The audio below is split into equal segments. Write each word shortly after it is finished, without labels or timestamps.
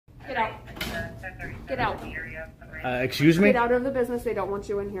Get out. Excuse me? Get out of the business. They don't want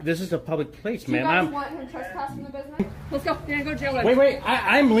you in here. This is a public place, Do you ma'am. guys want him trespassing the business? Let's go. You're gonna go to jail. Wait.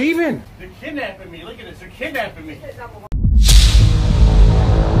 I'm leaving. They're kidnapping me. Look at this. They're kidnapping me.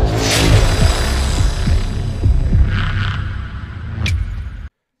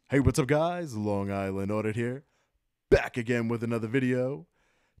 Hey, what's up guys? Long Island Audit here, back again with another video.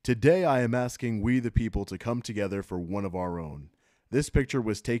 Today I am asking we the people to come together for one of our own. This picture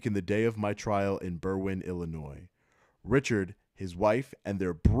was taken the day of my trial in Berwyn, Illinois. Richard, his wife, and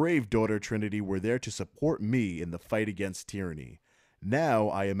their brave daughter Trinity were there to support me in the fight against tyranny. Now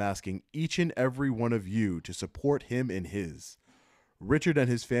I am asking each and every one of you to support him in his. Richard and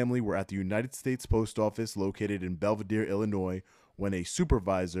his family were at the United States Post Office located in Belvidere, Illinois, when a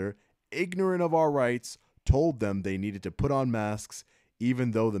supervisor, ignorant of our rights, told them they needed to put on masks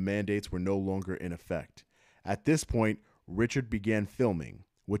even though the mandates were no longer in effect. At this point, Richard began filming,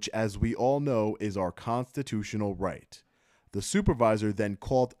 which as we all know is our constitutional right. The supervisor then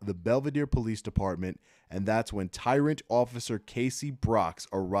called the Belvidere Police Department, and that's when Tyrant Officer Casey Brox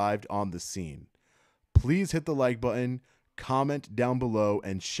arrived on the scene. Please hit the like button, comment down below,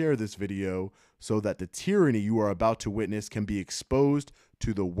 and share this video so that the tyranny you are about to witness can be exposed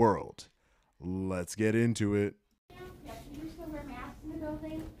to the world. Let's get into it. You still wear masks in the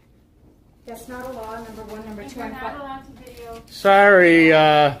building? That's not a law, number one. Number two, You're I'm not allowed to video. Sorry,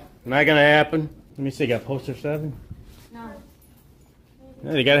 not gonna happen. Let me see, got poster 7? No.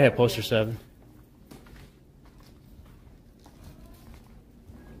 Yeah, they gotta have poster 7.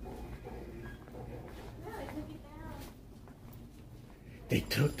 They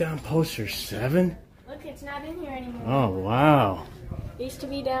took down poster 7? Look, it's not in here anymore. Oh, wow. It used to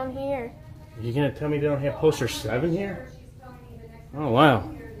be down here. You gonna tell me they don't have poster 7 here? Oh, wow.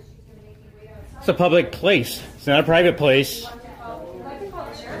 It's a public place. It's not a private place. If I can call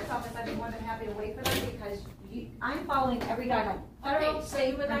the sheriff's office, I'd be more than happy to wait for them because I'm following every guideline. Okay, so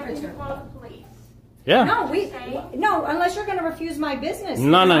you would like me to call the police? Yeah. No, unless you're going to refuse my business.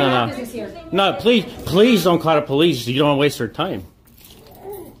 No. Business here. No, please don't call the police. You don't want to waste their time.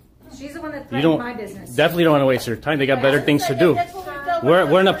 She's the one that You threatened don't my business. definitely don't want to waste their time. They got better things to do.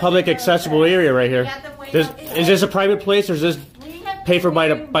 We're in a public accessible area right here. Is this a private place or is this paid for by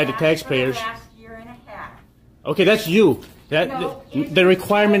the taxpayers? Okay, that's you. The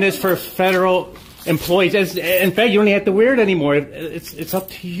requirement is for federal employees. In fact, you don't even have to wear it anymore. It's up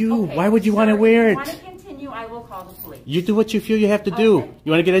to you. Okay, why would you want to wear it? If you want to continue, I will call the police. You do what you feel you have to do. Okay.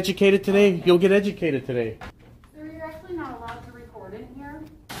 You want to get educated today? You'll get educated today. Sir, you're actually not allowed to record in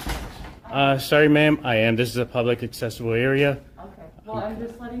here. Sorry, ma'am. I am. This is a public accessible area. Okay. Well, I'm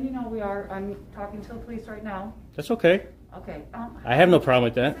just letting you know I'm talking to the police right now. That's okay. Okay. I have no problem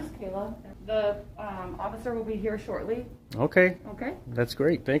with that. This is Kayla. The officer will be here shortly. Okay. Okay? That's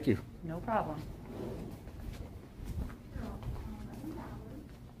great. Thank you. No problem.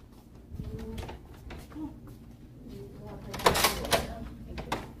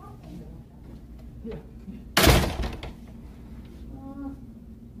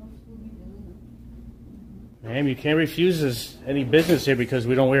 Ma'am, you can't refuse us any business here because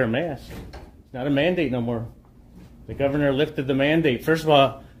we don't wear a mask. It's not a mandate no more. The governor lifted the mandate. First of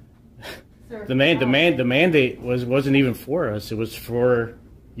all, Sir, the mandate wasn't even for us. It was for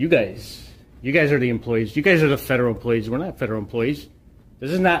you guys. You guys are the employees. You guys are the federal employees. We're not federal employees.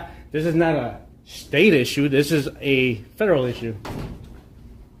 This is not a state issue. This is a federal issue.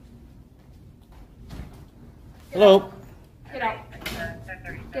 Hello. Get out.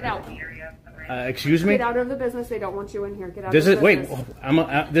 Get out. Excuse me. Get out of the business. They don't want you in here. Get out This of is the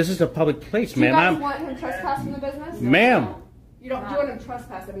business. this is a public place, Do you guys ma'am. want him trespassing the business? Ma'am. You don't want him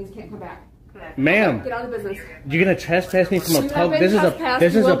trespass. That means he can't come back. Ma'am, Get out of the business. you're gonna trespass me from a You have public. been This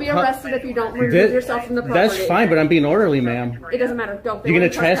trespassed. You will be arrested if you don't remove yourself from the property. That's fine, but I'm being orderly, ma'am. It doesn't matter. Go. You're gonna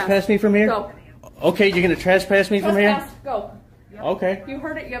trespass me from here? Go. Okay, you're gonna trespass me from here? Trespass. Go. Okay. You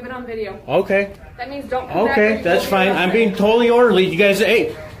heard it. You have it on video. Okay. That means don't come back. Okay, that's fine. I'm being totally orderly. You guys,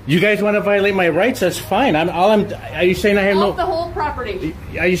 hey, you guys want to violate my rights? That's fine. Are you saying I have Off the no? whole property.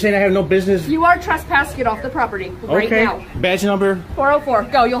 Are you saying I have no business? You are trespassed. Get off the property right Okay. now. Badge number. 404.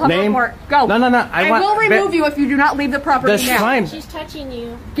 Go. You'll have a Name? report. Go. No. I will remove you if you do not leave the property That's now. fine. She's touching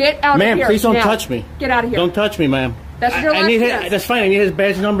you. Get out of here. Ma'am, please don't now. touch me. Get out of here. Don't touch me, ma'am. That's your last chance. That's fine. I need his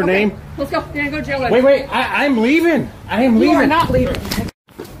badge number, Okay. name. Let's go. You're gonna go to jail. Wait. I'm leaving. I am leaving. You are not leaving.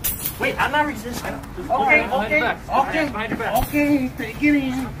 Wait, I'm not resisting. Okay. Take it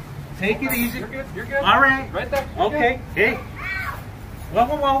easy. Take it easy. You're good. All right. Right there. Okay. Hey.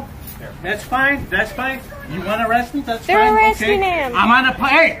 Whoa. That's fine. You want to arrest me? That's They're fine. arresting okay. him. I'm on a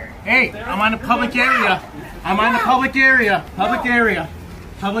hey. I'm on a public area. Public area.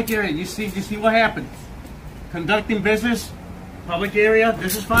 Public area. You see what happened? Conducting business, public area.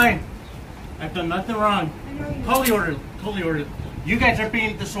 This is fine. I've done nothing wrong. Totally ordered. Totally ordered. You guys are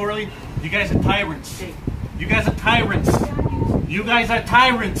being disorderly. You guys are tyrants. You guys are tyrants. You guys are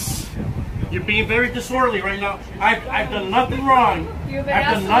tyrants. You're being very disorderly right now. I've done nothing wrong. You've been I've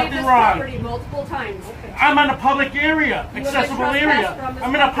asked done to leave nothing this wrong. property multiple times. I'm in a public area, You have been accessible area. trespassed from this I'm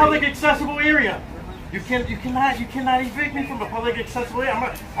in a property. public accessible area. You cannot evict me from a public accessible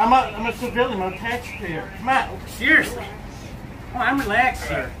area. I'm a civilian. I'm a taxpayer. Come on, seriously. Oh, I'm relaxed,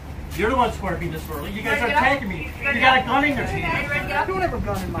 sir. You're the ones who are being disorderly. You guys are attacking me. You got a gun in your hand. I don't have a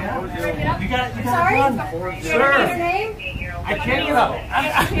gun in my house. You got a Sorry? gun, Your sir. name? I can't get up.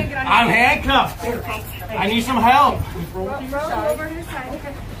 I'm handcuffed. I need some help. Roll over to the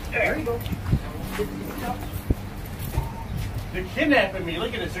side. There you go. They're kidnapping me.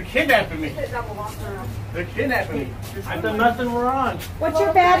 Look at this. They're kidnapping me. They're kidnapping me. I've done nothing wrong. What's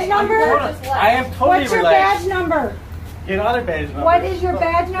your badge number? I am totally What's your relaxed. badge number? Get other badge number. What is your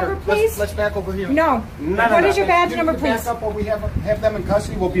badge number, please? Let's back over here. No. No, What no. is your badge number, You please? back up while we have them in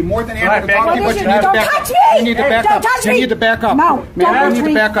custody. We'll be more than All right, happy to talk back to you, up. but you need to Don't back touch up. me! You need to back Don't up. touch You me! need to back up. No, Ma'am, don't you touch need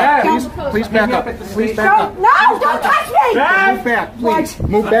me. to back up. Don't- Please back up. Please back up. No, don't touch me! Move back, please.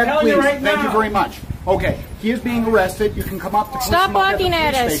 Move back, telling you please. right Thank you now. very much. Okay, he is being arrested. You can come up to Stop walking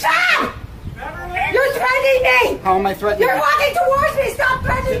at us. Stop! You're threatening me! How am I threatening You're you? walking towards me! Stop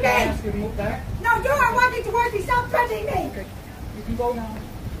threatening me! Ask you to move back. No, you are walking towards me! Stop threatening me! You can go now.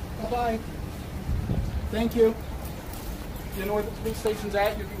 Bye-bye. Thank you. You know where the police station's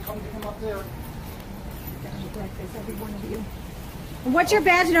at? You can come to him up there. What's your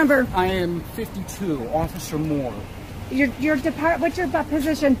badge number? I am 52, Officer Moore. What's your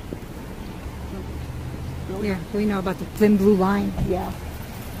position? Yeah, we know about the thin blue line. Yeah.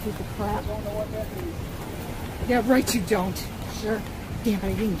 Piece of crap. Yeah, right, you don't. Sure. Damn, I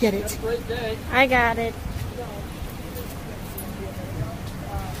didn't get it. Great day. I got it.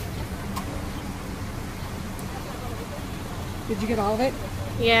 Did you get all of it?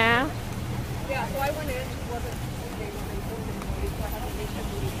 Yeah. Yeah, so I went in. It wasn't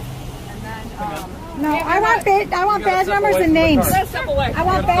and then, No, I want badge numbers and names. step away. I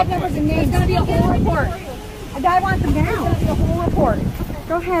want badge numbers and names. It's going to be a whole report. I want them now. It's going to be a whole report.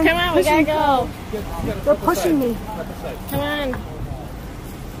 Go ahead. Come on, we gotta go. They're pushing me. Come on.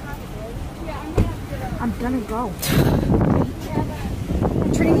 I'm gonna go.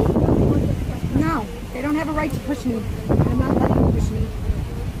 Trini? No, they don't have a right to push me. I'm not letting them push me.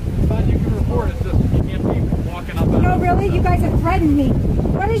 You can report it, just you can't be walking up and No, really? You guys have threatened me.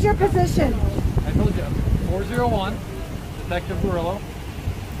 What is your position? I told you, 401, Detective Guerrillo,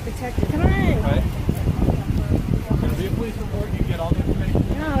 Detective. Come on. right? There'll be a police report, you get all the information.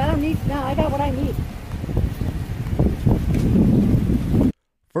 No, I don't need. No, I got what I need.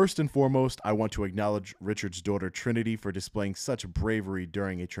 First and foremost, I want to acknowledge Richard's daughter Trinity for displaying such bravery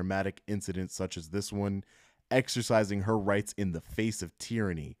during a traumatic incident such as this one, exercising her rights in the face of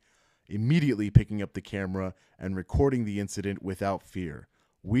tyranny, immediately picking up the camera and recording the incident without fear.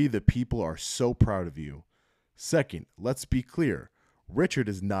 We, the people, are so proud of you. Second, let's be clear. Richard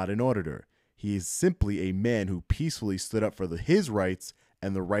is not an auditor. He is simply a man who peacefully stood up for his rights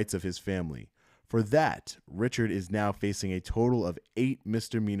and the rights of his family. For that, Richard is now facing a total of 8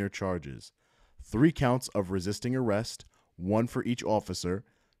 misdemeanor charges, 3 counts of resisting arrest, 1 for each officer,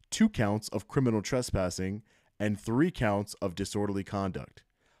 2 counts of criminal trespassing, and 3 counts of disorderly conduct.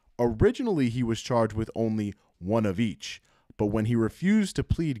 Originally, he was charged with only 1 of each, but when he refused to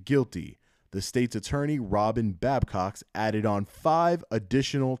plead guilty, the state's attorney, Robin Babcock, added on 5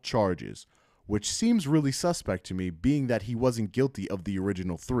 additional charges, which seems really suspect to me, being that he wasn't guilty of the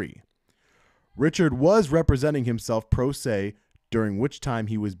original 3. Richard was representing himself pro se, during which time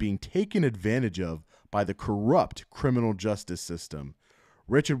he was being taken advantage of by the corrupt criminal justice system.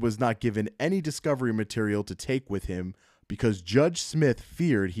 Richard was not given any discovery material to take with him because Judge Smith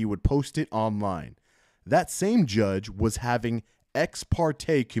feared he would post it online. That same judge was having ex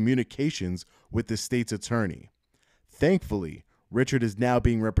parte communications with the state's attorney. Thankfully, Richard is now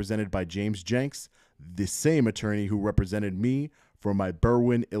being represented by James Jenks, the same attorney who represented me for my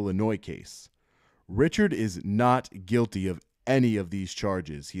Berwyn, Illinois case. Richard is not guilty of any of these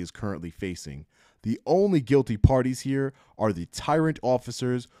charges he is currently facing. The only guilty parties here are the tyrant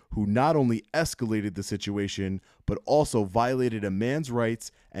officers who not only escalated the situation, but also violated a man's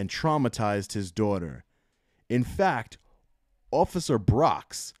rights and traumatized his daughter. In fact, Officer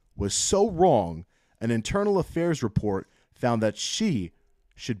Brox was so wrong, an internal affairs report found that she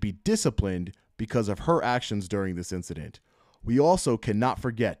should be disciplined because of her actions during this incident. We also cannot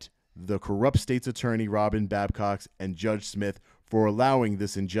forget the corrupt state's attorney Robin Babcock and Judge Smith for allowing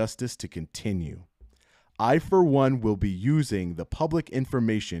this injustice to continue. I, for one, will be using the public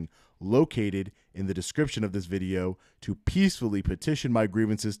information located in the description of this video to peacefully petition my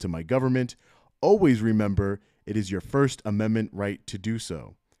grievances to my government. Always remember, it is your First Amendment right to do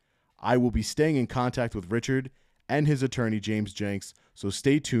so. I will be staying in contact with Richard and his attorney, James Jenks, so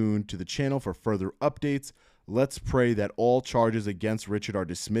stay tuned to the channel for further updates. Let's pray that all charges against Richard are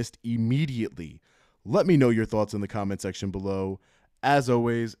dismissed immediately. Let me know your thoughts in the comment section below. As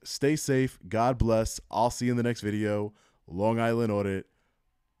always, stay safe. God bless. I'll see you in the next video. Long Island Audit.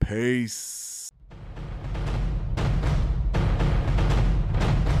 Peace.